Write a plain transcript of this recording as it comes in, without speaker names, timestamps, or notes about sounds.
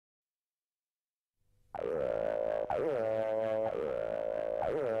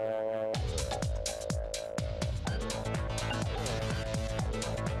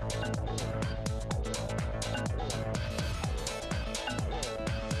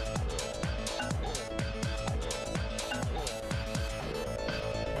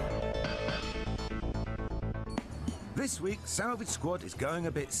This week, Salvage Squad is going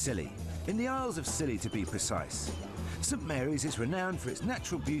a bit silly. In the Isles of Scilly, to be precise. St Mary's is renowned for its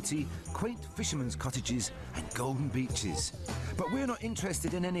natural beauty, quaint fishermen's cottages and golden beaches. But we're not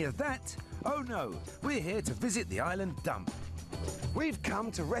interested in any of that. Oh no, we're here to visit the island dump. We've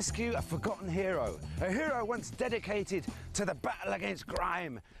come to rescue a forgotten hero, a hero once dedicated to the battle against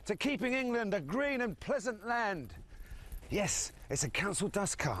grime, to keeping England a green and pleasant land. Yes, it's a council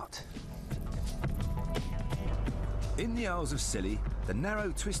dust cart. In the Isles of Scilly, the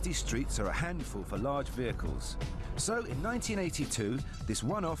narrow, twisty streets are a handful for large vehicles. So in 1982, this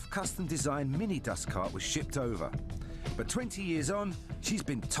one-off, custom-designed mini dust cart was shipped over. But 20 years on, she's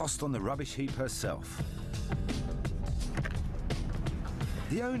been tossed on the rubbish heap herself.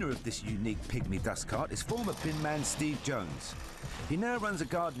 The owner of this unique pygmy dust cart is former bin man Steve Jones. He now runs a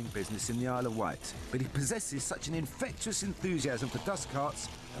gardening business in the Isle of Wight, but he possesses such an infectious enthusiasm for dust carts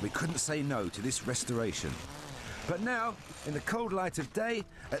that we couldn't say no to this restoration. But now, in the cold light of day,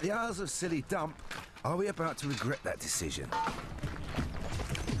 at the Isles of Scilly dump, are we about to regret that decision?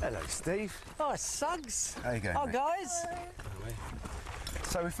 Hello, Steve. Oh, Suggs. How you going, Oh, mate? guys.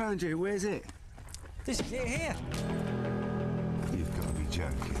 So we found you. Where's it? This is it here. You've got to be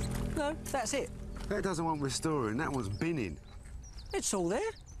joking. No, that's it. That doesn't want restoring. That one's binning. It's all there.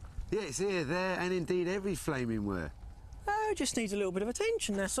 Yeah, it's here, there, and indeed every flaming where. Oh, it just needs a little bit of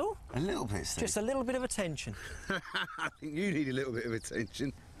attention, that's all. A little bit, Steve. Just a little bit of attention. I think you need a little bit of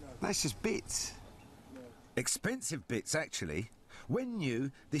attention. That's just bits. Expensive bits, actually. When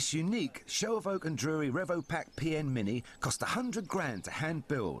new, this unique Show of Oak and Drury RevoPack PN Mini cost 100 grand to hand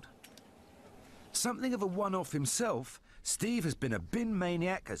build. Something of a one-off himself, Steve has been a bin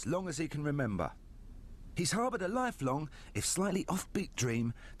maniac as long as he can remember. He's harboured a lifelong, if slightly offbeat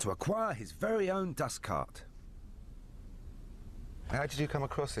dream to acquire his very own dust cart. How did you come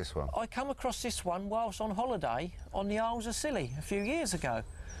across this one? I come across this one whilst on holiday on the Isles of Scilly a few years ago.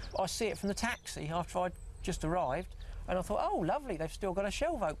 I see it from the taxi after I'd just arrived, and I thought, oh, lovely, they've still got a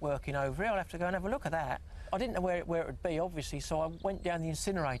shelve oak working over here. I'll have to go and have a look at that. I didn't know where it would be, obviously, so I went down the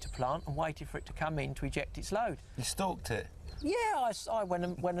incinerator plant and waited for it to come in to eject its load. You stalked it? Yeah, I went,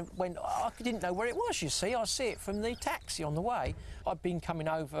 I didn't know where it was, you see. I see it from the taxi on the way. I'd been coming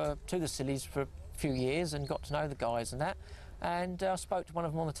over to the Scillies for a few years and got to know the guys and that. And I spoke to one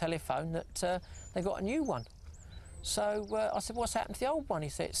of them on the telephone that they got a new one. So I said, what's happened to the old one? He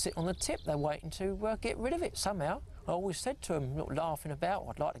said, it's sitting on the tip. They're waiting to get rid of it somehow. I always said to them, not laughing about,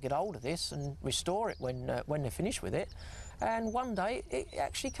 I'd like to get hold of this and restore it when they're finished with it. And one day, it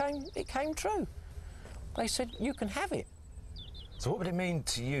actually came true. They said, you can have it. So what would it mean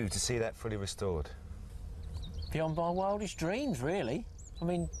to you to see that fully restored? Beyond my wildest dreams, really. I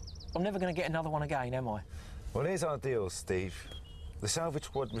mean, I'm never going to get another one again, am I? Well, here's our deal, Steve. The Salvage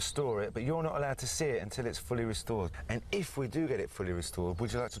Squad restore it, but you're not allowed to see it until it's fully restored. And if we do get it fully restored,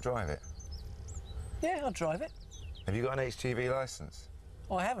 would you like to drive it? Yeah, I'll drive it. Have you got an HGV licence?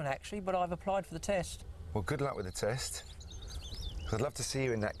 I haven't, actually, but I've applied for the test. Well, good luck with the test. 'Cause I'd love to see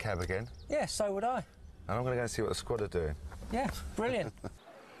you in that cab again. Yeah, so would I. And I'm going to go and see what the squad are doing. Yeah, brilliant.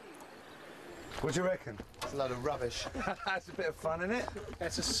 What do you reckon? It's a load of rubbish. That's a bit of fun, isn't it?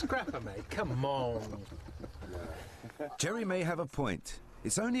 It's a scrapper, mate. Come on. Jerry may have a point.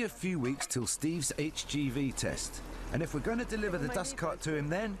 It's only a few weeks till Steve's HGV test. And if we're going to deliver the dust cart to him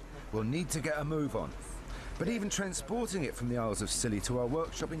then, we'll need to get a move on. But even transporting it from the Isles of Scilly to our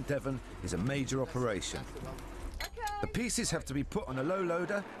workshop in Devon is a major operation. The pieces have to be put on a low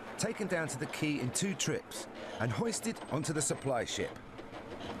loader, taken down to the quay in 2 trips, and hoisted onto the supply ship.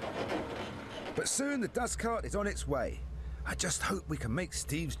 But soon the dust cart is on its way. I just hope we can make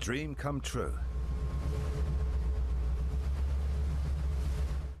Steve's dream come true.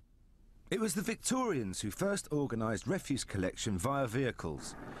 It was the Victorians who first organised refuse collection via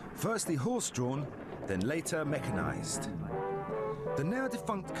vehicles, firstly horse-drawn, then later mechanised. The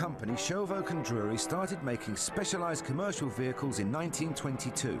now-defunct company Show of Oak and Drury started making specialised commercial vehicles in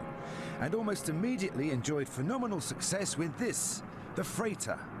 1922, and almost immediately enjoyed phenomenal success with this, the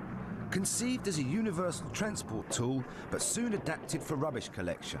freighter. Conceived as a universal transport tool, but soon adapted for rubbish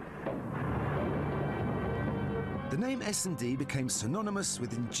collection. The name S&D became synonymous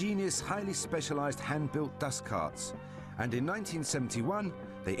with ingenious, highly specialised hand-built dust carts, and in 1971,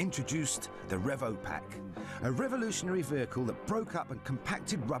 they introduced the RevoPack, a revolutionary vehicle that broke up and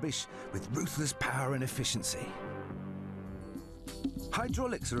compacted rubbish with ruthless power and efficiency.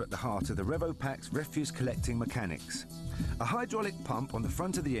 Hydraulics are at the heart of the RevoPack's refuse collecting mechanics. A hydraulic pump on the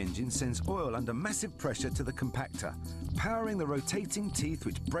front of the engine sends oil under massive pressure to the compactor, powering the rotating teeth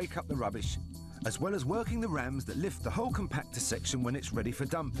which break up the rubbish, as well as working the rams that lift the whole compactor section when it's ready for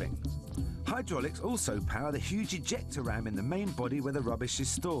dumping. Hydraulics also power the huge ejector ram in the main body where the rubbish is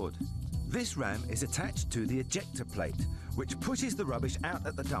stored. This ram is attached to the ejector plate, which pushes the rubbish out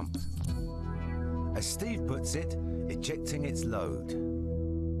at the dump. As Steve puts it, ejecting its load.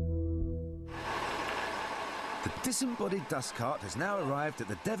 The disembodied Dustcart has now arrived at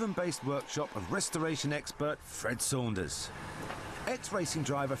the Devon-based workshop of restoration expert Fred Saunders. Ex-racing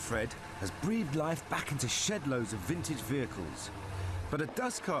driver Fred has breathed life back into shed loads of vintage vehicles. But a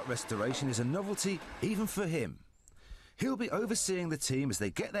Dustcart restoration is a novelty even for him. He'll be overseeing the team as they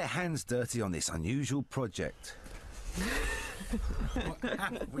get their hands dirty on this unusual project. What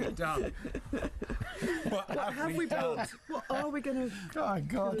have we done? What have we done? What are we going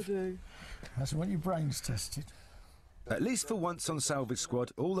to do? That's what your brain's tested. At least for once on Salvage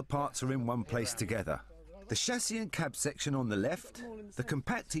Squad, all the parts are in one place together. The chassis and cab section on the left, the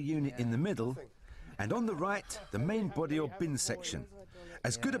compactor unit in the middle, and on the right, the main body or bin section.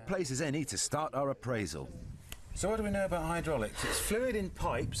 As good a place as any to start our appraisal. So what do we know about hydraulics? It's fluid in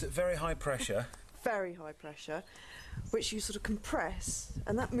pipes at very high pressure. Very high pressure, which you sort of compress,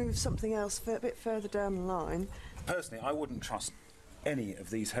 and that moves something else a bit further down the line. Personally, I wouldn't trust any of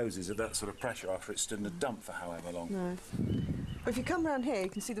these hoses at that sort of pressure after it's stood in a dump for however long. No. But if you come round here, you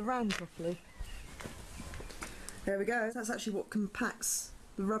can see the ram properly. There we go. That's actually what compacts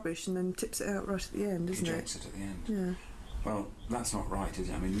the rubbish and then tips it out right at the end, isn't it? Ejects it at the end. Yeah. Well, that's not right, is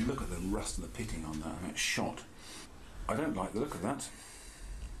it? I mean, you look at the rust and the pitting on that, I mean, it's shot. I don't like the look of that.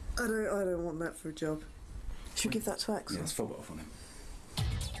 I don't want that for a job. Should we give that to Axel? Yeah, let's fob it off on him.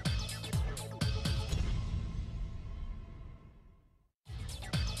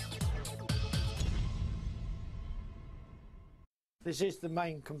 This is the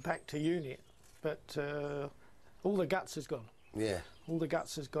main compactor unit, but all the guts has gone. Yeah. All the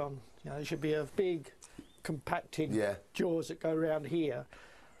guts has gone. You know, there should be a big compacting jaws that go around here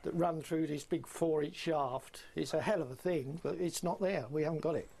that run through this big 4-inch shaft. It's a hell of a thing, but it's not there. We haven't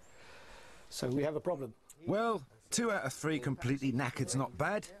got it. So we have a problem. Well, 2 out of 3 completely knackered's not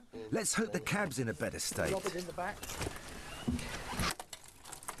bad. Let's hope the cab's in a better state. Drop it in the back.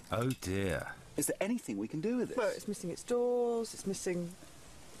 Oh dear. Is there anything we can do with this? Well, it's missing its doors, it's missing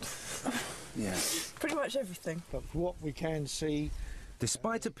Yeah. pretty much everything. But what we can see,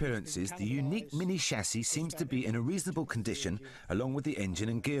 Despite appearances, the unique mini chassis seems to be in a reasonable condition, along with the engine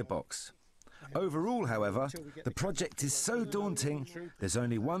and gearbox. Overall, however, the project is so daunting, there's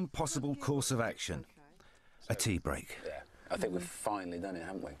only one possible course of action. A tea break. Yeah. I think we've finally done it,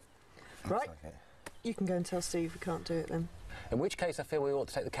 haven't we? Right. You can go and tell Steve we can't do it then. In which case I feel we ought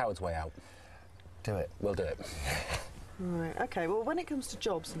to take the coward's way out. Do it. We'll do it. Right, okay, well when it comes to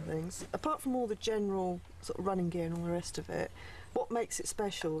jobs and things, apart from all the general sort of running gear and all the rest of it, what makes it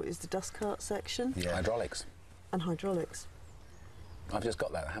special is the Dustcart section. Yeah. Hydraulics. And hydraulics. I've just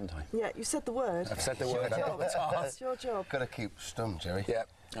got that, haven't I? Yeah, you said the word. I've said the word. It's your job. Got to keep stum, Jerry. Yeah,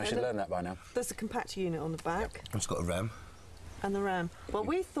 I should learn that by now. There's a compactor unit on the back. It's got a ram. And the ram. Well,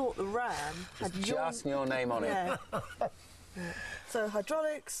 we thought the ram had Just your name on it. Yeah. Yeah. So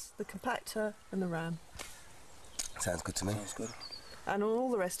hydraulics, the compactor, and the ram. Sounds good to me. Sounds good. And all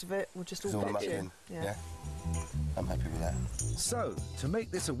the rest of it will just all It's all pitch mucked in. in. Yeah. I'm happy with that. So, to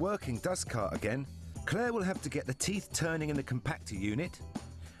make this a working Dustcart again, Claire will have to get the teeth turning in the compactor unit.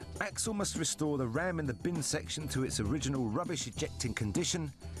 Axel must restore the ram in the bin section to its original rubbish ejecting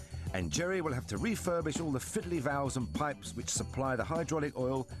condition. And Jerry will have to refurbish all the fiddly valves and pipes which supply the hydraulic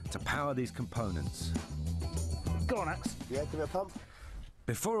oil to power these components. go on, Axe. Yeah, give me a pump.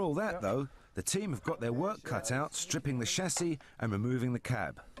 Before all that, though, the team have got their work cut out, stripping the chassis and removing the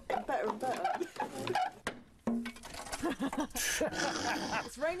cab. Better and better.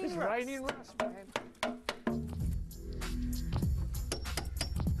 It's raining It's rust. raining rust, man.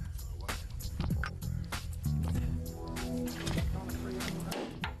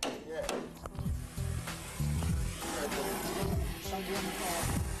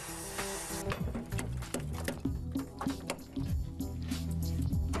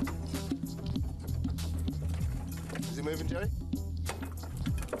 Is it moving, Jerry?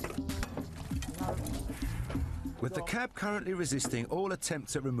 With the cab currently resisting all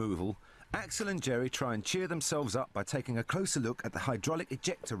attempts at removal, Axel and Jerry try and cheer themselves up by taking a closer look at the hydraulic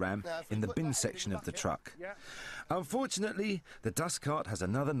ejector ram in the bin section of the truck. Unfortunately, the Dustcart has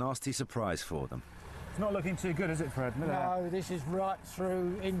another nasty surprise for them. It's not looking too good, is it, Fred? Look at that. No, this is right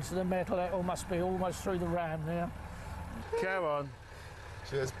through into the metal. It must be almost through the ram now. Come on.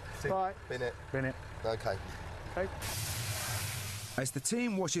 Cheers. Right. Bin it. Bin it. Okay. Okay. As the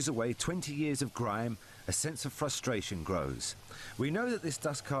team washes away 20 years of grime, a sense of frustration grows. We know that this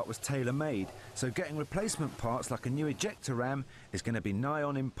Dustcart was tailor-made, so getting replacement parts like a new ejector ram is going to be nigh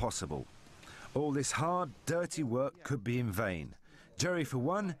on impossible. All this hard, dirty work could be in vain. Jerry, for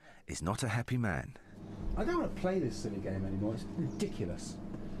one, is not a happy man. I don't want to play this silly game anymore. It's ridiculous.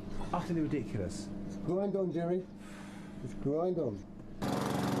 Utterly ridiculous. Grind on, Jerry. Just grind on.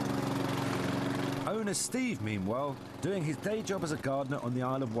 Owner Steve, meanwhile, doing his day job as a gardener on the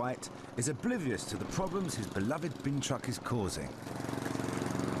Isle of Wight, is oblivious to the problems his beloved bin truck is causing.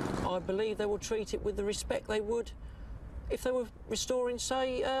 I believe they will treat it with the respect they would if they were restoring,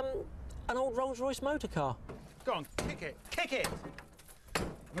 say, an old Rolls-Royce motor car. Go on, kick it. Kick it!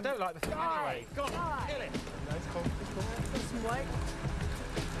 I don't like the thing anyway. Go on, kill it. No, it's cool. It's cool. Put some weight.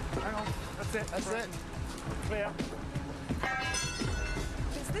 Hang on. That's it. That's it. Clear.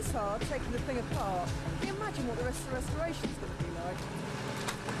 It's this hard, taking the thing apart. Can you imagine what the rest of the restoration's going to be like?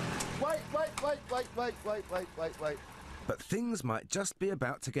 Wait. But things might just be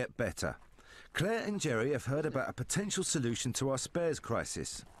about to get better. Claire and Jerry have heard about a potential solution to our spares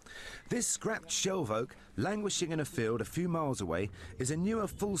crisis. This scrapped shelve oak, languishing in a field a few miles away, is a newer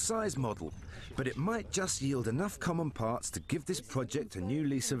full-size model, but it might just yield enough common parts to give this project a new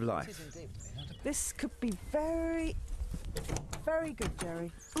lease of life. This could be very, very good, Jerry.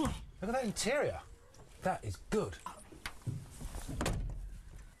 Look at that interior. That is good.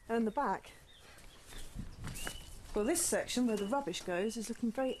 And the back. Well, this section where the rubbish goes is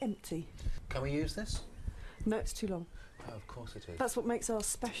looking very empty. Can we use this? No, it's too long. Oh, of course it is. That's what makes ours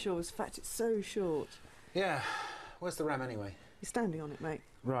special, is the fact it's so short. Yeah. Where's the ram anyway? You're standing on it, mate.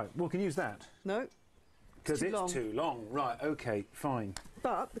 Right, well, we can use that. No. Because it's long. too long. Right, OK, fine.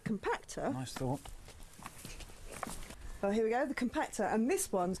 But the compactor... Nice thought. Oh, here we go, the compactor, and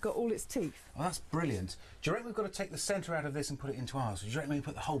this one's got all its teeth. Oh, that's brilliant. Do you reckon we've got to take the centre out of this and put it into ours? Or do you reckon we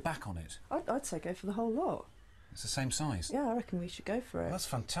put the whole back on it? I'd say go for the whole lot. It's the same size? Yeah, I reckon we should go for it. Well, that's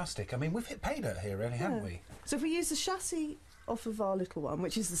fantastic. I mean, we've hit pay dirt here, really, haven't we? So if we use the chassis off of our little one,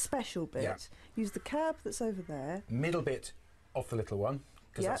 which is the special bit, use the cab that's over there. Middle bit off the little one,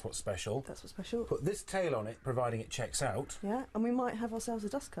 because that's what's special. That's what's special. Put this tail on it, providing it checks out. Yeah, and we might have ourselves a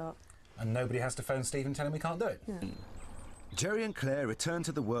Dustcart. And nobody has to phone Steve and tell him we can't do it. Yeah. Jerry and Claire return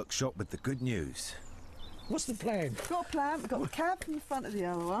to the workshop with the good news. What's the plan? We've got a plan. We've got the cab from the front of the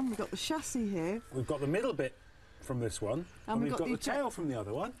other one. We've got the chassis here. We've got the middle bit from this one, and we've got the tail from the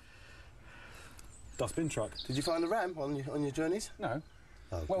other one. Dustbin truck. Did you find the ram on your journeys? No.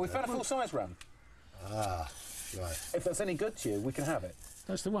 Oh, well, we found a full-size ram. Ah, right. If that's any good to you, we can have it.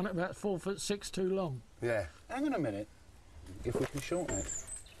 That's the one at about 4'6" too long. Yeah. Hang on a minute. If we can shorten it.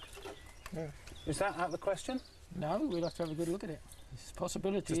 Yeah. Is that out of the question? No, we'll have to have a good look at it. It's a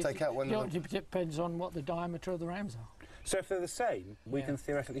possibility. Just take out one of It depends on what the diameter of the rams are. So if they're the same, we can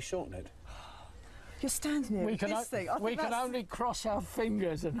theoretically shorten it. You're standing here We with can, this thing. we can only cross our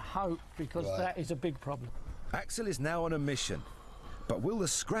fingers and hope, because that is a big problem. Axel is now on a mission. But will the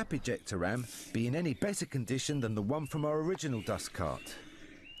scrap ejector ram be in any better condition than the one from our original Dustcart?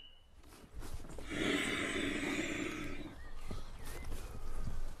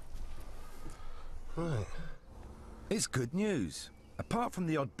 Right. It's good news. Apart from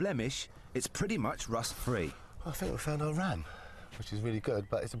the odd blemish, it's pretty much rust-free. I think we found our ram, which is really good,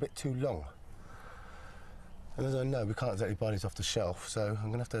 but it's a bit too long. And as I know, we can't exactly buy these off the shelf, so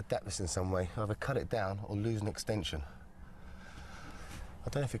I'm going to have to adapt this in some way. Either cut it down or lose an extension. I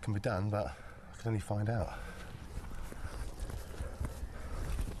don't know if it can be done, but I can only find out.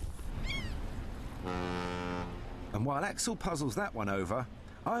 And while Axel puzzles that one over,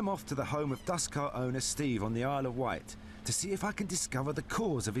 I'm off to the home of Dustcart owner Steve on the Isle of Wight to see if I can discover the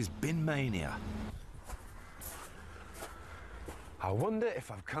cause of his bin mania. I wonder if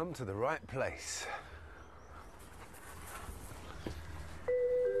I've come to the right place.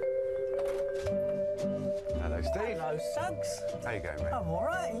 Hello, Steve. Hello, Suggs. How you going, mate? I'm all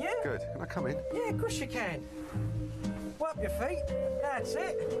right, and you? Good. Can I come in? Yeah, of course you can. Wipe your feet. That's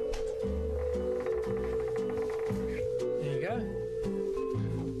it. There you go.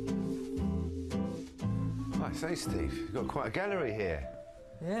 I say, Steve, you've got quite a gallery here.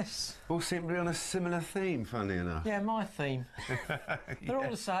 Yes. All seem to be on a similar theme, funnily enough. Yeah, my theme. They're all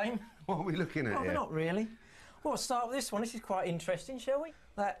the same. What are we looking at Oh, here? not really. Well, we'll start with this one. This is quite interesting, shall we?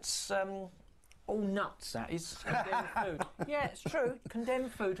 That's all nuts, that is. Condemned food. Yeah, it's true.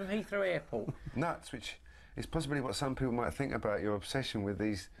 Condemned food from Heathrow Airport. Nuts, which It's possibly what some people might think about your obsession with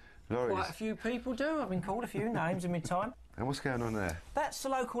these lorries. Quite a few people do. I've been called a few names in my time. And what's going on there? That's the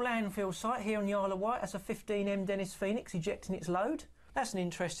local landfill site here on the Isle of Wight. That's a 15M Dennis Phoenix ejecting its load. That's an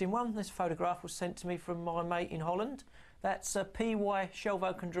interesting one. This photograph was sent to me from my mate in Holland. That's a PY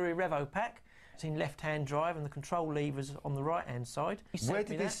Shelvo Drury Revo pack. It's in left-hand drive and the control lever's on the right-hand side. Where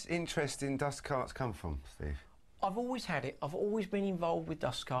did this interest in dust carts come from, Steve? I've always had it. I've always been involved with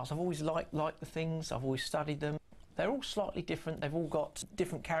dust carts. I've always liked the things. I've always studied them. They're all slightly different. They've all got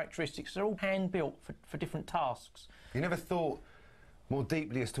different characteristics. They're all hand-built for different tasks. You never thought more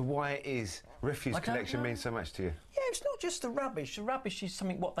deeply as to why it is refuse collection means so much to you? Yeah, it's not just the rubbish. The rubbish is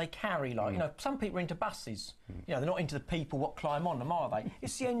something what they carry. Like, you know, some people are into buses. You know, they're not into the people what climb on them, are they?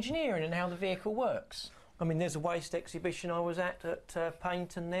 It's the engineering and how the vehicle works. I mean, there's a waste exhibition I was at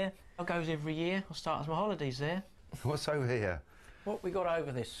Paignton there. It goes every year. I start my holidays there. What's over here? What we got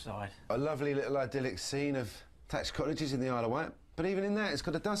over this side? A lovely little idyllic scene of thatched cottages in the Isle of Wight. But even in that, it's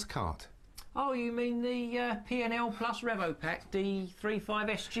got a dust cart. Oh, you mean the P&L Plus Revo Pack D35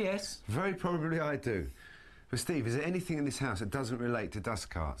 SGS? Very probably I do. But Steve, is there anything in this house that doesn't relate to dust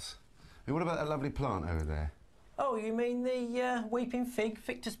carts? I mean, what about that lovely plant over there? Oh, you mean the Weeping Fig,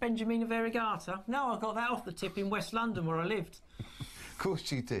 Ficus benjamina variegata? No, I got that off the tip in West London where I lived. Of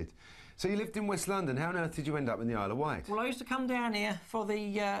course you did. So you lived in West London. How on earth did you end up in the Isle of Wight? Well, I used to come down here for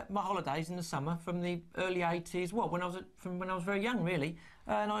my holidays in the summer from the early 80s. Well, from when I was very young, really.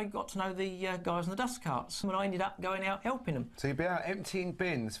 And I got to know the guys on the dust carts. And I ended up going out helping them. So you'd be out emptying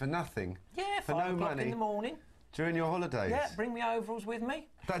bins for nothing? Yeah, for 5 no o'clock money? in the morning. During your holidays? Yeah, bring my overalls with me.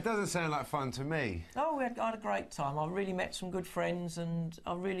 That doesn't sound like fun to me. Oh, I had a great time. I really met some good friends and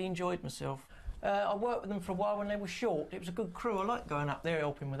I really enjoyed myself. I worked with them for a while when they were short. It was a good crew. I liked going up there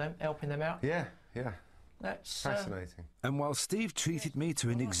helping them out. Yeah, yeah. That's fascinating. And while Steve treated me to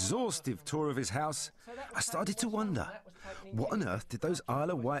an exhaustive tour of his house, I started to wonder, what on earth did those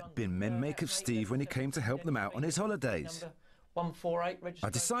Isle of Wight bin men make of Steve when he came to help them out on his holidays? 148 I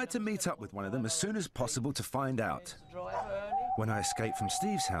decided to meet up with one of them as soon as possible to find out. When I escaped from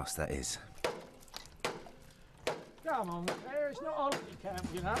Steve's house, that is. Come on, there, it's not holiday camp,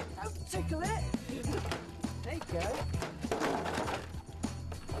 you know. Don't tickle it. There you go.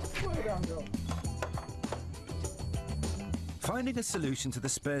 Well done, Dom. Finding a solution to the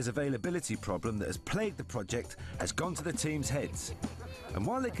spares availability problem that has plagued the project has gone to the team's heads. And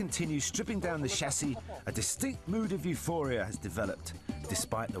while they continue stripping down the chassis, a distinct mood of euphoria has developed,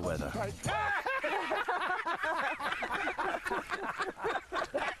 despite the weather.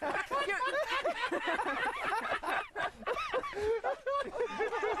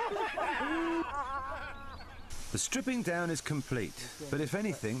 The stripping down is complete, but if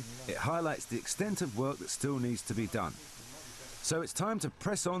anything, it highlights the extent of work that still needs to be done. So it's time to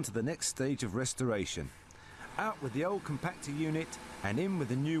press on to the next stage of restoration. Out with the old compactor unit and in with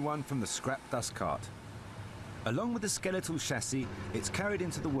the new one from the scrap dust cart. Along with the skeletal chassis, it's carried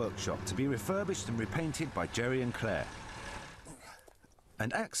into the workshop to be refurbished and repainted by Jerry and Claire.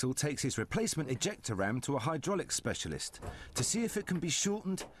 And Axel takes his replacement ejector ram to a hydraulic specialist to see if it can be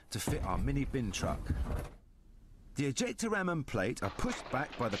shortened to fit our mini bin truck. The ejector ram and plate are pushed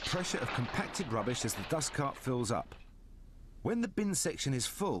back by the pressure of compacted rubbish as the dust cart fills up. When the bin section is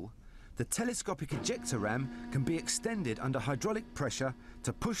full, the telescopic ejector ram can be extended under hydraulic pressure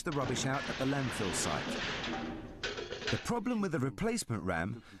to push the rubbish out at the landfill site. The problem with the replacement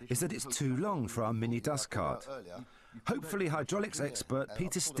ram is that it's too long for our mini dust cart. Hopefully hydraulics expert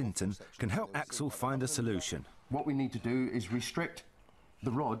Peter Stinton can help Axel find a solution. What we need to do is restrict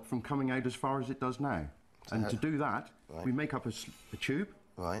the rod from coming out as far as it does now. And to do that, we make up a tube.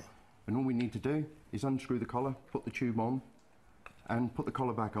 Right. And all we need to do is unscrew the collar, put the tube on, and put the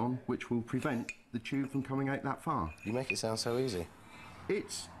collar back on, which will prevent the tube from coming out that far. You make it sound so easy.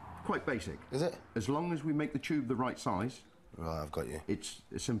 It's quite basic. Is it? As long as we make the tube the right size. Right, I've got you. It's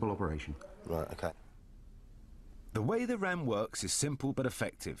a simple operation. Right, okay. The way the ram works is simple but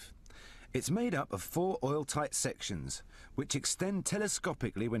effective. It's made up of 4 oil-tight sections, which extend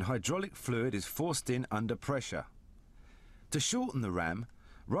telescopically when hydraulic fluid is forced in under pressure. To shorten the ram,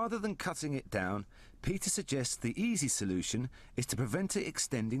 rather than cutting it down, Peter suggests the easy solution is to prevent it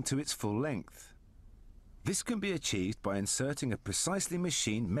extending to its full length. This can be achieved by inserting a precisely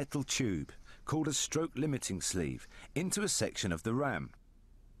machined metal tube, called a stroke limiting sleeve, into a section of the ram.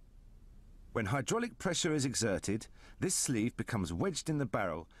 When hydraulic pressure is exerted, this sleeve becomes wedged in the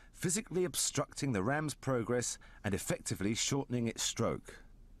barrel, physically obstructing the ram's progress and effectively shortening its stroke.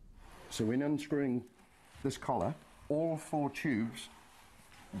 So in unscrewing this collar, all 4 tubes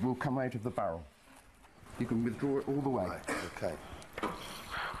will come out of the barrel. You can withdraw it all the way. Right, okay.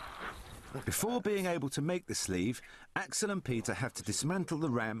 Before being able to make the sleeve, Axel and Peter have to dismantle the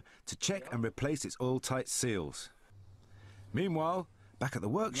ram to check and replace its oil-tight seals. Meanwhile, back at the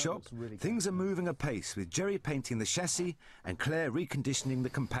workshop, things are moving apace with Jerry painting the chassis and Claire reconditioning the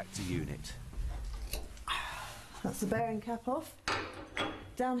compactor unit. That's the bearing cap off.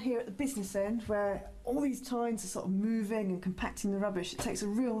 Down here at the business end, where all these tines are sort of moving and compacting the rubbish, it takes a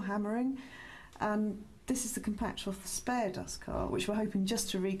real hammering. And this is the compactor off the spare Dustcart, which we're hoping just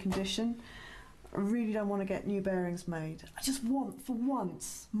to recondition. I really don't want to get new bearings made. I just want, for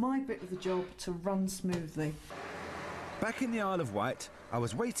once, my bit of the job to run smoothly. Back in the Isle of Wight, I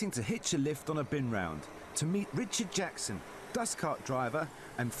was waiting to hitch a lift on a bin round to meet Richard Jackson, Dustcart driver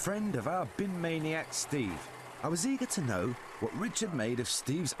and friend of our bin maniac Steve. I was eager to know what Richard made of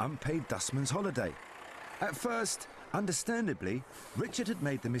Steve's unpaid dustman's holiday. At first, understandably, Richard had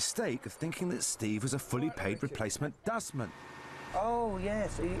made the mistake of thinking that Steve was a fully paid replacement dustman. Oh,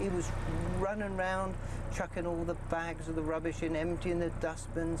 yes, he was running round, chucking all the bags of the rubbish in, emptying the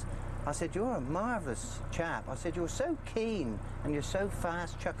dustbins. I said, you're a marvellous chap. I said, you're so keen and you're so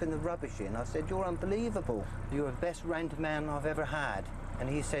fast chucking the rubbish in. I said, you're unbelievable. You're the best renter man I've ever had. And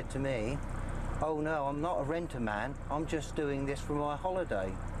he said to me, oh no, I'm not a renter man, I'm just doing this for my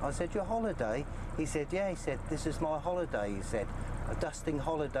holiday. I said, your holiday? He said, yeah, he said, this is my holiday, he said, a dusting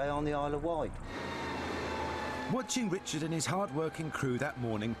holiday on the Isle of Wight. Watching Richard and his hard-working crew that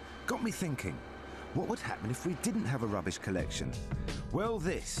morning got me thinking, what would happen if we didn't have a rubbish collection? Well,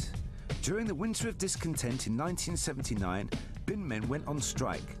 this. During the Winter of Discontent in 1979, bin men went on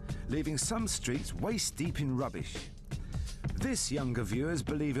strike, leaving some streets waist-deep in rubbish. This, younger viewers,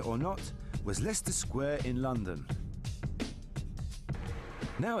 believe it or not, was Leicester Square in London.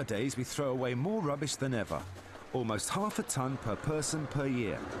 Nowadays, we throw away more rubbish than ever, almost half a tonne per person per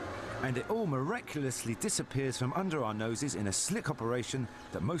year, and it all miraculously disappears from under our noses in a slick operation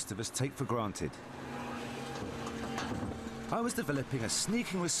that most of us take for granted. I was developing a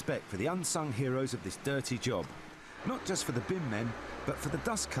sneaking respect for the unsung heroes of this dirty job, not just for the bin men, but for the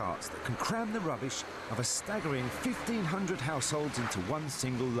dust carts that can cram the rubbish of a staggering 1,500 households into one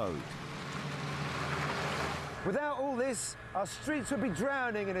single load. Without all this, our streets would be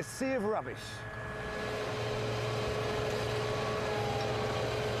drowning in a sea of rubbish.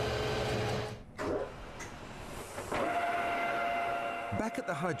 Back at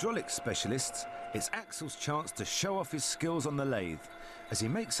the hydraulics specialists, it's Axel's chance to show off his skills on the lathe as he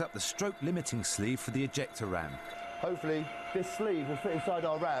makes up the stroke limiting sleeve for the ejector ram. Hopefully this sleeve will fit inside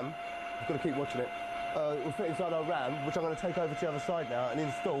our ram. I've got to keep watching it. It will fit inside our ram, which I'm going to take over to the other side now and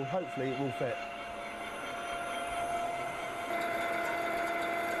install. Hopefully it will fit.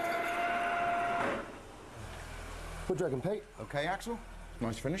 What do you reckon, Pete? OK, Axel.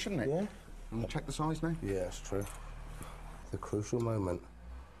 Nice finish, isn't it? Yeah. And check the size now. Yeah, it's true. The crucial moment.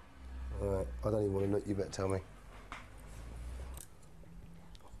 All right, I don't even want to look, you better tell me.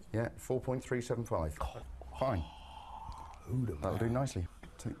 Yeah, 4.375. Fine. That'll do nicely.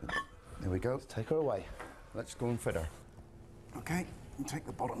 There we go. Let's take her away. Let's go and fit her. OK, and take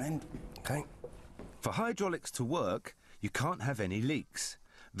the bottom end. OK. For hydraulics to work, you can't have any leaks.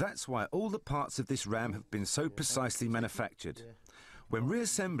 That's why all the parts of this ram have been so precisely manufactured. When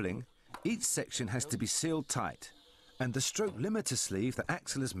reassembling, each section has to be sealed tight, and the stroke limiter sleeve that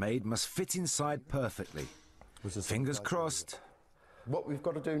Axel has made must fit inside perfectly. Fingers crossed. What we've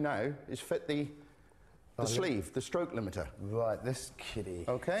got to do now is fit the sleeve, the stroke limiter. Right, this kitty.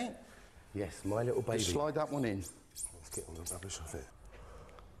 OK? Yes, my little baby. Just slide that one in. Let's get all the rubbish off it.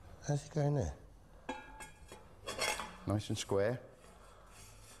 How's it going there? Nice and square.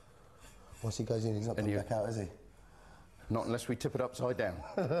 Once he goes in, he's not coming back out, is he? Not unless we tip it upside down.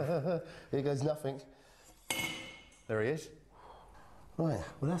 Here goes nothing. There he is. Right,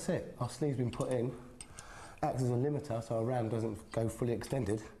 well that's it. Our sleeve's been put in. Acts as a limiter so our ram doesn't go fully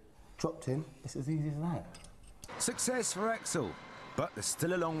extended. Dropped in, it's as easy as that. Success for Axel, but there's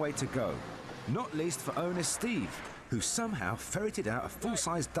still a long way to go. Not least for owner Steve, who somehow ferreted out a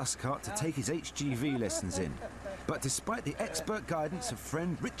full-size Dustcart to take his HGV lessons in. But despite the expert guidance of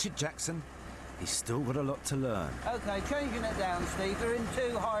friend Richard Jackson, he's still got a lot to learn. OK, changing it down, Steve. They're in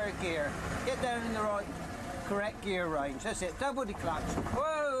 2 higher gear. Get down in the right, correct gear range. That's it. Double the clutch.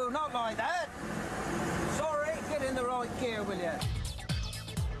 Whoa, not like that. Sorry, get in the right gear, will you?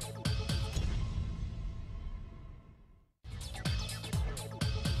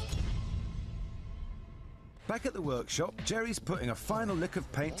 Back at the workshop, Jerry's putting a final lick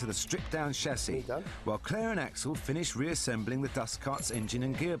of paint to the stripped-down chassis, while Claire and Axel finish reassembling the Dustcart's engine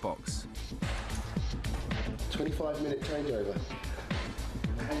and gearbox. 25-minute changeover.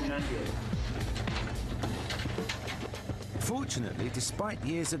 Fortunately, despite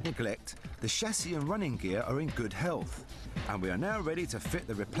years of neglect, the chassis and running gear are in good health, and we are now ready to fit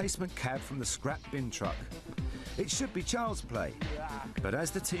the replacement cab from the scrap bin truck. It should be child's play, but as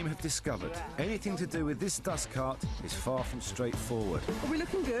the team have discovered, anything to do with this dust cart is far from straightforward. Are we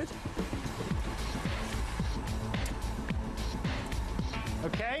looking good?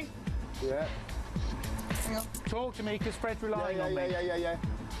 Okay? Yeah. Hang on. Talk to me, because Fred's relying on me. Yeah.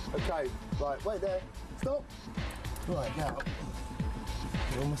 Okay, right, wait there. Stop. Right, now.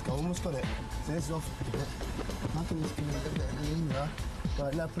 Almost got it. So this is off a bit. I can just give it a bit of lean there.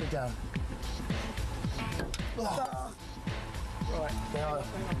 Right, now put it down. Oh. Right, now.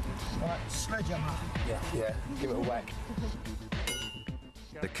 Right, sledgehammer. Yeah, give it a whack.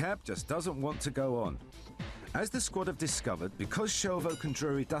 The cab just doesn't want to go on. As the squad have discovered, because Shelvoke and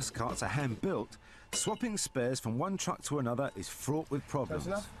Drury dust carts are hand-built, swapping spares from one truck to another is fraught with problems.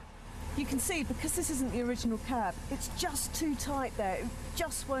 You can see, because this isn't the original cab, it's just too tight there. It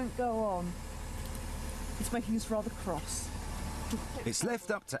just won't go on. It's making us rather cross. It's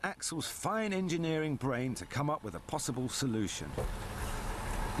left up to Axel's fine engineering brain to come up with a possible solution.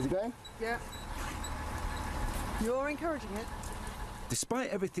 Is it going? Yeah. You're encouraging it. Despite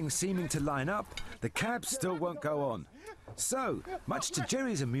everything seeming to line up, the cab still won't go on. So, much to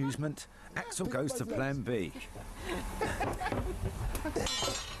Jerry's amusement, Axel goes to plan B.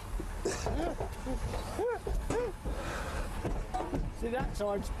 See, that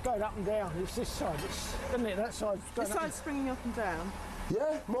side's going up and down. It's this side, isn't it? That side's going This side's springing up and down.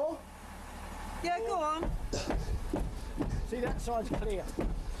 Yeah, more? Yeah, go on. See, that side's clear.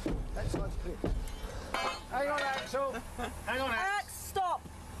 That side's clear. Hang on, Axel. Hang on, Ax. Ax, stop.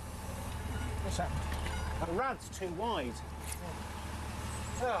 What's happened? The rad's too wide.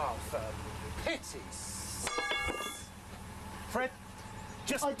 Oh, for pity's. Fred,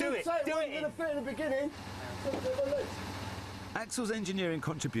 just do it. Do it. Going to fit in the beginning. Axel's engineering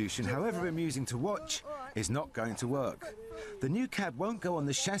contribution, however amusing to watch, is not going to work. The new cab won't go on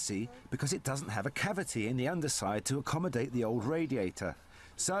the chassis because it doesn't have a cavity in the underside to accommodate the old radiator.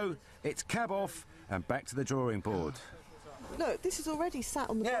 So, it's cab off and back to the drawing board. Look, this is already sat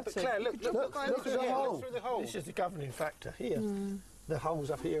on the Yeah, bottom. but Claire, look Look through the hole. Through the hole. This is the governing factor here. The hole's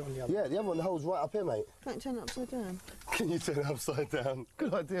up here on the other. Yeah, the other one, the hole's right up here, mate. Can't turn it upside down. Can you turn it upside down?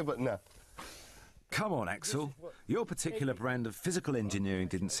 Good idea, but no. Come on, Axel. Your particular brand of physical engineering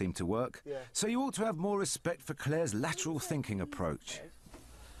didn't seem to work, so you ought to have more respect for Claire's lateral thinking approach.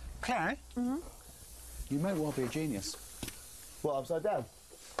 Claire? You may well be a genius. What, upside down?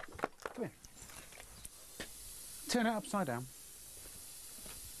 Come here. Turn it upside down.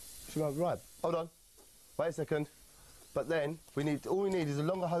 Should I, right, hold on. Wait a second. But then, all we need is a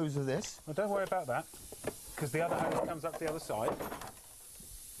longer hose of this. Well, don't worry about that, because the other hose comes up the other side.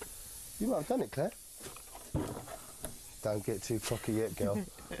 You might have done it, Claire. Don't get too cocky yet, girl.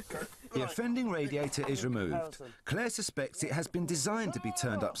 The offending radiator is removed. Claire suspects it has been designed to be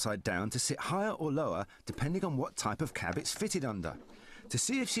turned upside down to sit higher or lower, depending on what type of cab it's fitted under. To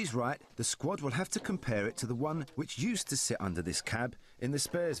see if she's right, the squad will have to compare it to the one which used to sit under this cab in the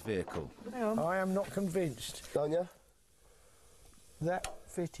spares vehicle. I am not convinced. Don't you? That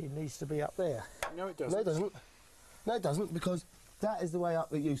fitting needs to be up there. No, it doesn't. No, it doesn't. No, it doesn't, because that is the way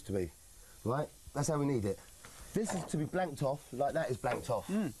up it used to be. Right? That's how we need it. This is to be blanked off, like that is blanked off.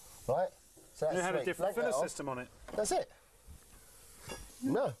 Right? So that's You had a straight. different Blank that filler off. system on it. That's it.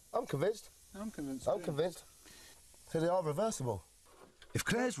 No, I'm convinced. I'm convinced. I'm convinced. So they are reversible. If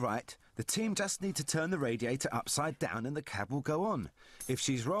Claire's right, the team just need to turn the radiator upside down and the cab will go on. If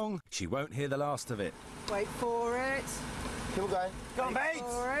she's wrong, she won't hear the last of it. Wait for it. Keep going. Go on, mate!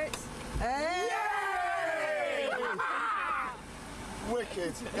 For it. Hey!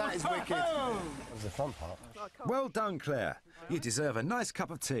 Wicked. That is wicked. That was the fun part. Well done, Claire. You deserve a nice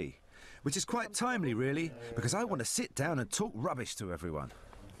cup of tea. Which is quite timely, really, because I want to sit down and talk rubbish to everyone.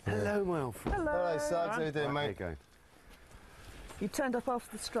 Hello, my old friend. Hello. Hello, Sarge. How you doing, mate? There you You turned up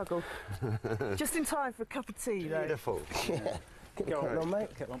after the struggle. Just in time for a cup of tea, go. though. Beautiful. Go on, mate.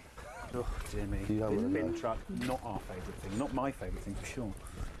 Get on. Oh, dear me. You don't This wanna bin know. truck, not our favourite thing. Not my favourite thing, for sure.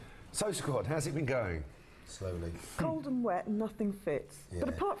 So, squad, how's it been going? Slowly. Cold and wet and nothing fits. But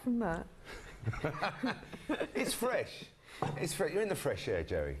Yeah. apart from that, It's fresh. It's fresh. You're in the fresh air,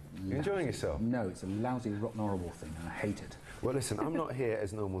 Jerry. You're enjoying yourself? No, it's a lousy, rotten, horrible thing, and I hate it. Well, listen, I'm not here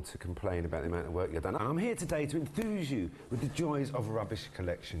as normal to complain about the amount of work you've done. I'm here today to enthuse you with the joys of rubbish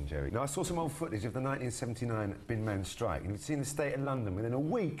collection, Jerry. Now, I saw some old footage of the 1979 bin man strike, and you've seen the state of London within a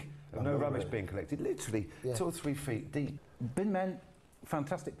week of no rubbish being collected, literally 2 or 3 feet deep. Bin men,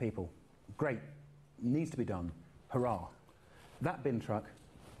 fantastic people. Great. Needs to be done. Hurrah. That bin truck,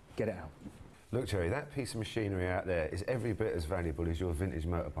 get it out. Look, Jerry, that piece of machinery out there is every bit as valuable as your vintage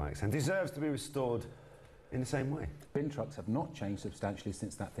motorbikes and deserves to be restored in the same way. Bin trucks have not changed substantially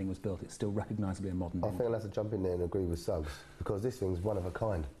since that thing was built. It's still recognisably a modern bin. I think I'll have to jump in there and agree with Suggs, because this thing's one of a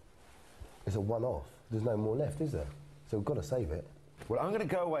kind. It's a one-off. There's no more left, is there? So we've got to save it. Well, I'm going to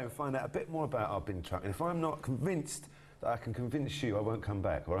go away and find out a bit more about our bin truck, and if I'm not convinced that I can convince you, I won't come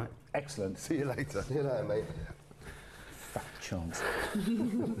back, all right? Excellent. See you later. See you later, mate. Fat chance.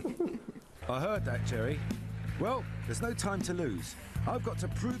 I heard that, Jerry. Well, there's no time to lose. I've got to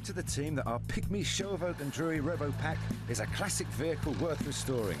prove to the team that our Pygmy Show of Oak and Drury RoboPack is a classic vehicle worth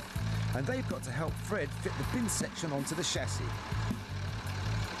restoring. And they've got to help Fred fit the bin section onto the chassis.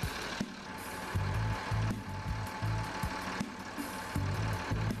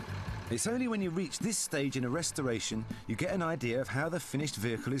 It's only when you reach this stage in a restoration you get an idea of how the finished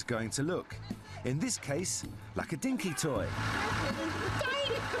vehicle is going to look. In this case, like a dinky toy.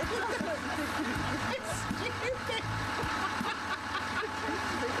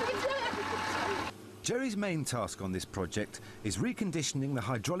 Jerry's main task on this project is reconditioning the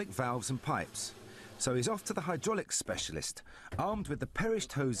hydraulic valves and pipes. So he's off to the hydraulics specialist, armed with the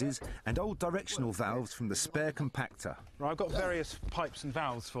perished hoses and old directional valves from the spare compactor. Right, I've got various pipes and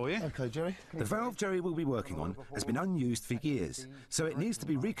valves for you. OK, Jerry. The valve Jerry will be working on has been unused for years, so it needs to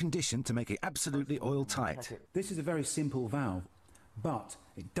be reconditioned to make it absolutely oil-tight. This is a very simple valve, but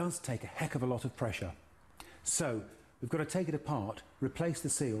it does take a heck of a lot of pressure. So we've got to take it apart, replace the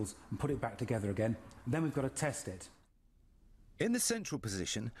seals and put it back together again. Then we've got to test it. In the central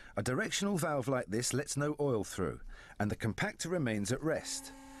position, a directional valve like this lets no oil through, and the compactor remains at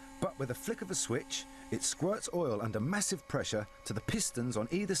rest. But with a flick of a switch, it squirts oil under massive pressure to the pistons on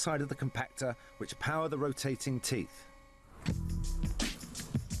either side of the compactor, which power the rotating teeth.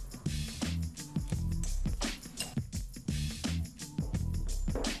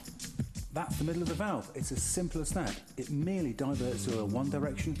 That's the middle of the valve. It's as simple as that. It merely diverts oil one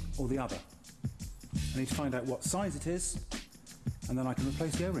direction or the other. I need to find out what size it is, and then I can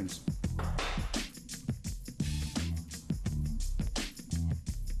replace the O-rings.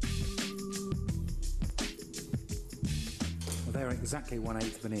 Well, they're exactly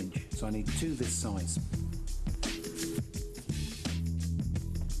 1/8 of an inch, so I need two this size.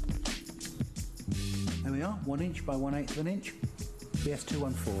 There we are, 1 inch by 1/8 of an inch.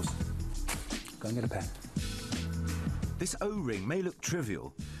 BS214s. Go and get a pen. This O-ring may look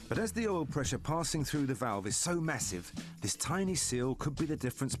trivial, but as the oil pressure passing through the valve is so massive, this tiny seal could be the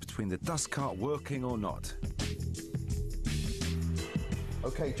difference between the Dustcart working or not.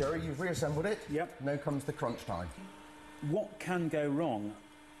 OK, Jerry, you've reassembled it. Yep. Now comes the crunch time. What can go wrong?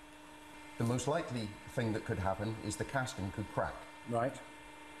 The most likely thing that could happen is the casting could crack. Right.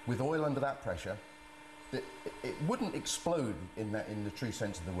 With oil under that pressure, it wouldn't explode in the true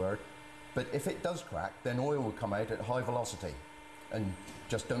sense of the word, but if it does crack, then oil will come out at high velocity. And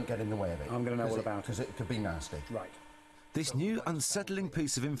just don't get in the way of it. I'm going to know all about it. Because it could be nasty. Right. This new unsettling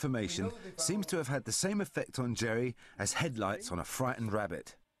piece of information seems to have had the same effect on Jerry as headlights on a frightened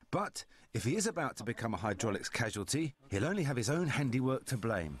rabbit. But if he is about to become a hydraulics casualty, he'll only have his own handiwork to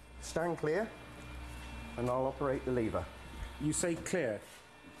blame. Stand clear, and I'll operate the lever. You say clear?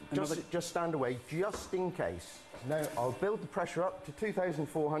 Just stand away, just in case. Now, I'll build the pressure up to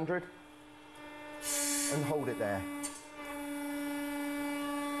 2,400 and hold it there.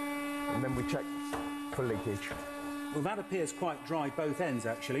 And then we check for leakage. Well, that appears quite dry both ends,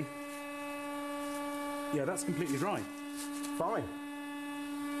 actually. Yeah, that's completely dry. Fine.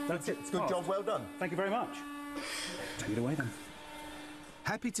 That's it. Good job, well done. Thank you very much. Take it away, then.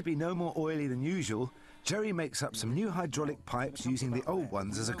 Happy to be no more oily than usual, Jerry makes up some new hydraulic pipes using the old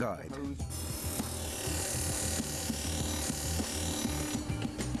ones as a guide.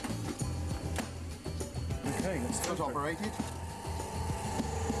 OK, let's Foot operated.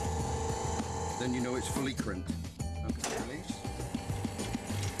 Then you know it's fully crimped. Okay, release.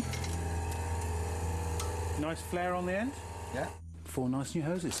 Nice flare on the end. Yeah. 4 nice new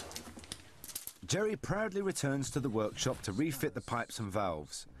hoses. Jerry proudly returns to the workshop to refit the pipes and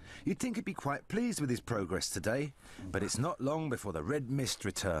valves. You'd think he'd be quite pleased with his progress today, but it's not long before the red mist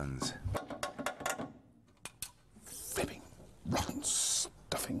returns. Fibbing, rotten,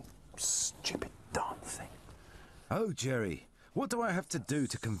 stuffing, stupid darn thing. Oh, Jerry, what do I have to do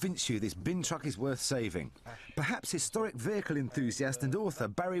to convince you this bin truck is worth saving? Perhaps historic vehicle enthusiast and author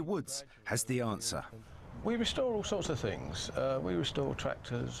Barry Woods has the answer. We restore all sorts of things. We restore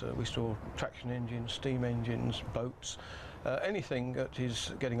tractors, we restore traction engines, steam engines, boats, anything that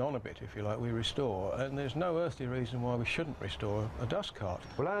is getting on a bit, if you like, we restore. And there's no earthly reason why we shouldn't restore a dust cart.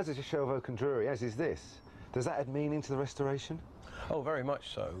 Well, ours is a show of oak and Drury, as is this. Does that add meaning to the restoration? Oh, very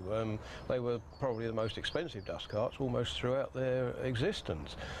much so. They were probably the most expensive dust carts almost throughout their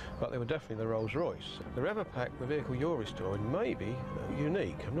existence, but they were definitely the Rolls Royce. The Revopack, the vehicle you're restoring, may be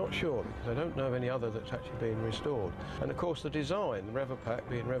unique. I'm not sure, because I don't know of any other that's actually been restored. And of course the design, the Revopack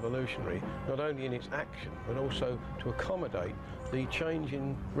being revolutionary, not only in its action, but also to accommodate the change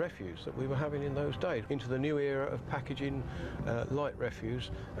in refuse that we were having in those days, into the new era of packaging light refuse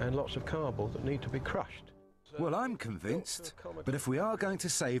and lots of cardboard that need to be crushed. Well, I'm convinced, but if we are going to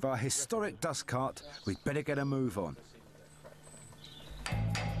save our historic dust cart, we'd better get a move on.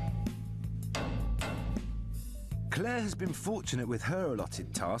 Claire has been fortunate with her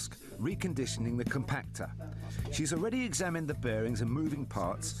allotted task, reconditioning the compactor. She's already examined the bearings and moving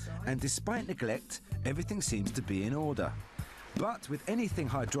parts, and despite neglect, everything seems to be in order. But with anything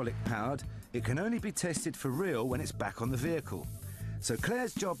hydraulic powered, it can only be tested for real when it's back on the vehicle. So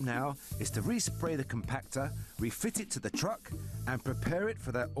Claire's job now is to respray the compactor, refit it to the truck, and prepare it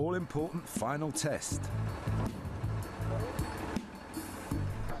for that all-important final test.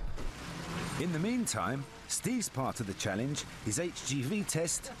 In the meantime, Steve's part of the challenge, his HGV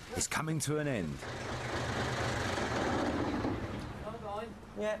test, is coming to an end.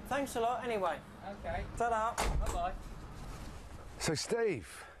 Yeah, thanks a lot anyway. Okay. Ta-da. Bye-bye. So, Steve.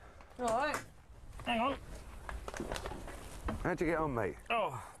 All right. Hang on. How'd you get on, mate?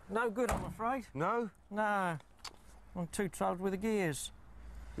 Oh, no good, I'm afraid. No? No. I'm too troubled with the gears.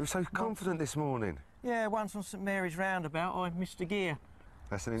 You were so confident this morning. Yeah, once on St Mary's roundabout, I missed a gear.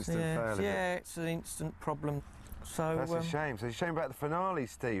 That's an instant yeah, fail, isn't yeah, it? It's an instant problem. So That's a shame. So it's a shame about the finale,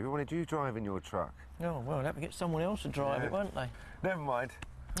 Steve. We wanted you driving your truck. Oh, well, they'll have to get someone else to drive it, won't they? Never mind.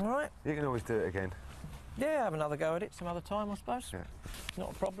 All right. You can always do it again. Yeah, have another go at it some other time, I suppose. Yeah.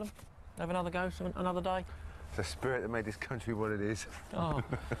 Not a problem. Have another go some another day. It's the spirit that made this country what it is. Oh.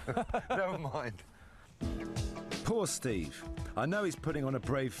 Never mind. Poor Steve. I know he's putting on a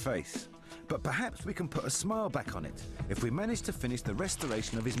brave face, but perhaps we can put a smile back on it if we manage to finish the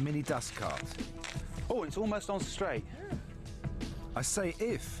restoration of his mini dust cart. Oh, it's almost on straight. I say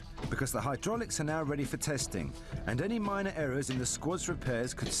if, because the hydraulics are now ready for testing, and any minor errors in the squad's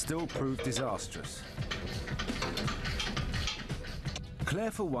repairs could still prove disastrous.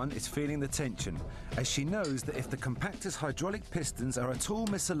 Claire, for one, is feeling the tension, as she knows that if the compactor's hydraulic pistons are at all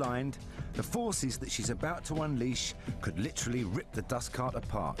misaligned, the forces that she's about to unleash could literally rip the dust cart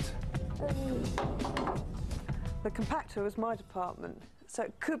apart. The compactor was my department, so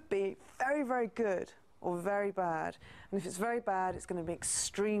it could be very, very good or very bad. And if it's very bad, it's going to be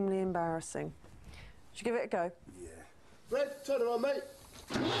extremely embarrassing. Should we give it a go? Yeah. Red, turn it on, mate.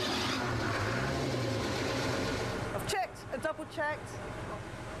 I've checked, I double-checked.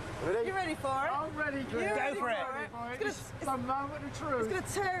 Ready? You ready for it? I'm ready, Chris. You're Go for it. It's The moment of truth. going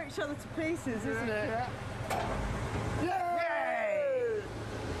to tear each other to pieces, isn't it? Yeah. Yay!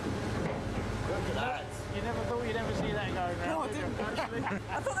 Look at that. You never thought you'd ever see that go round. No, I didn't actually.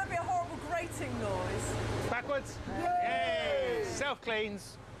 I thought that'd be a horrible grating noise. Backwards. Yay!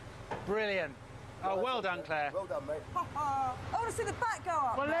 Self-cleans. Brilliant. Oh, well done, Claire. Well done, mate. I want to see the back go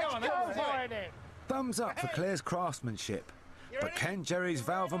up. Well, let's on, go let's do for it. it. Thumbs up for Claire's craftsmanship. But can Jerry's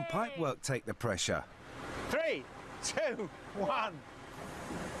valve and pipework take the pressure? 3, 2, 1.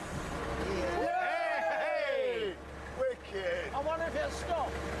 Yay! Wicked. I wonder if it'll stop.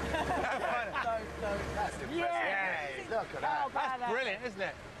 That's impressive. Yay! Look at that. That's brilliant, isn't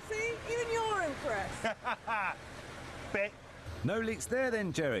it? See, even you're impressed. Bit. No leaks there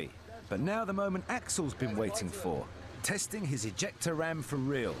then, Jerry. But now the moment Axel's been waiting for. Testing his ejector ram for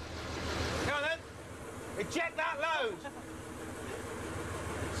real. Come on then. Eject that load.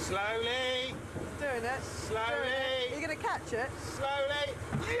 Slowly. Doing it. Slowly. Are you going to catch it? Slowly.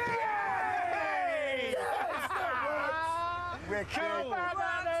 Yay! Wicked. Cool.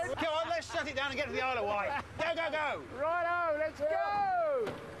 Come on, let's shut it down and get to the Isle of Wight. Go, go, go. Righto, let's go.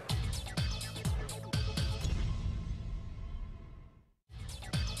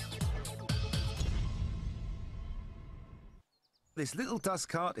 This little dust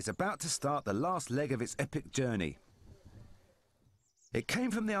cart is about to start the last leg of its epic journey. It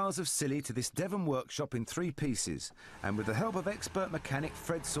came from the Isles of Scilly to this Devon workshop in 3 pieces, and with the help of expert mechanic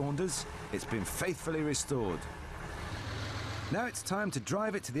Fred Saunders, it's been faithfully restored. Now it's time to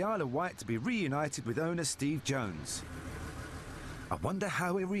drive it to the Isle of Wight to be reunited with owner Steve Jones. I wonder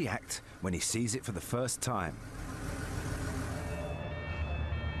how he'll react when he sees it for the first time.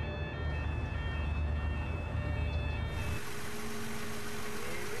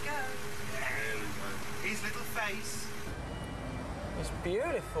 His little face. It's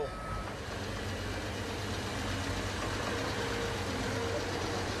beautiful.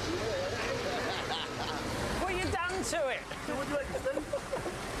 What you done done to it? What do you like to do?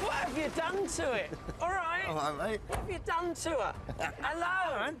 What have you done to it? All right. All right, mate. What have you done to her?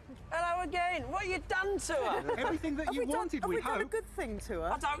 Hello. Hello again. What have you done to her? Everything that you wanted, we Have we done a hope. good thing to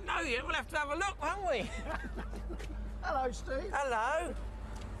her? I don't know yet. We'll have to have a look, won't we? Hello, Steve. Hello.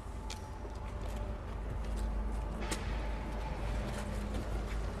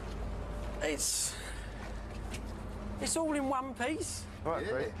 It's all in one piece. All right,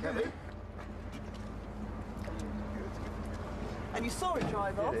 Fred. And you saw it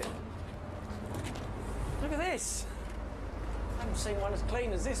drive off? Look at this. I haven't seen one as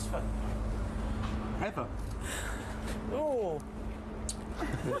clean as this for. Ever. Oh. I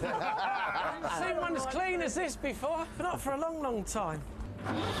haven't seen one as clean as this before. Not for a long, long time.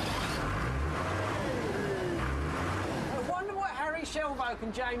 I wonder what Harry Shelvoke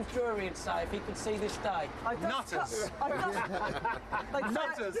and James Drury would say if he could see this day. Nutters.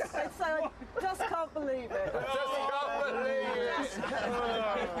 Nutters. They'd say, I just can't believe it.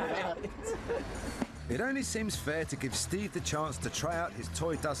 It only seems fair to give Steve the chance to try out his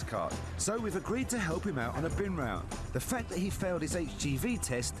toy Dustcart, so we've agreed to help him out on a bin round. The fact that he failed his HGV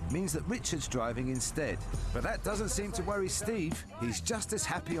test means that Richard's driving instead. But that doesn't seem to worry Steve. He's just as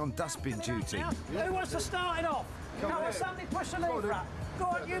happy on dustbin duty. Now, who wants to start it off? Come on, somebody push the lever up. Go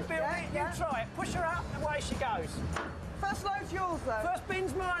on, you build it, you try it. Push her up, and away she goes. First load's yours, though. First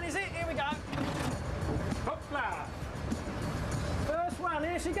bin's mine, is it? Here we go. Hopla! First one,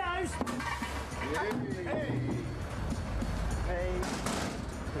 here she goes. Hey!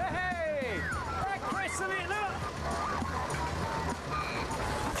 Hey! That Chris, isn't it? Look!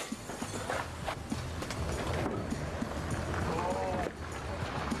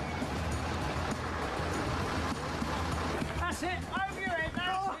 That's it, over your head,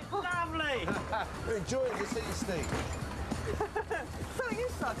 that's it, lovely! You're enjoying the city, Steve. So you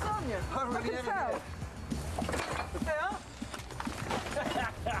suck, aren't you? I really can am. tell. Yeah?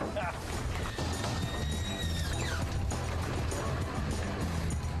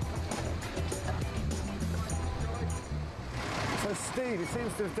 So, Steve, it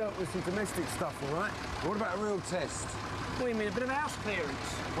seems to have dealt with some domestic stuff, all right? What about a real test? What do you mean, a bit of house clearance?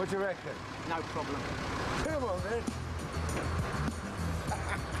 What do you reckon? No problem. Come on, then.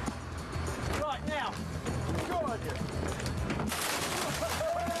 Right, now. Go on, you.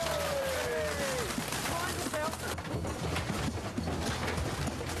 Find yourself.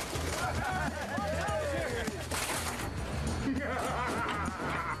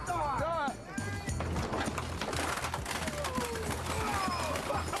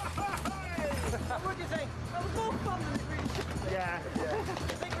 What do you think? That was more fun than it really should be. Yeah. I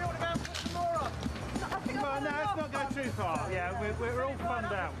think we ought to go and put some more on. Well, no, let's not go too far. Yeah, we're all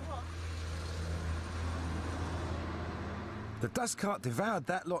funned out. The Dustcart devoured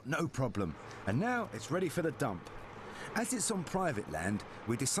that lot no problem, and now it's ready for the dump. As it's on private land,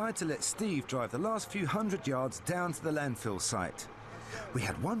 we decide to let Steve drive the last few hundred yards down to the landfill site. We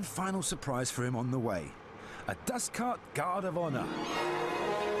had one final surprise for him on the way. A Dustcart Guard of Honour.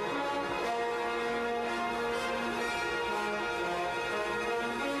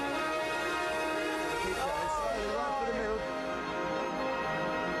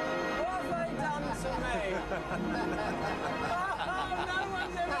 What have they done to me? Oh, no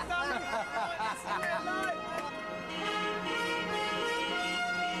one's ever done me like this in their life.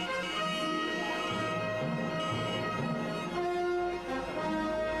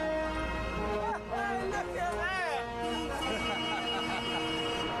 Hey, look at that!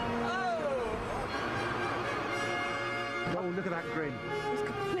 Oh, look at that grin. He's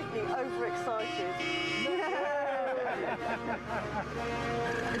completely overexcited.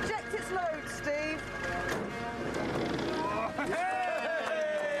 Eject its load, Steve. Hey!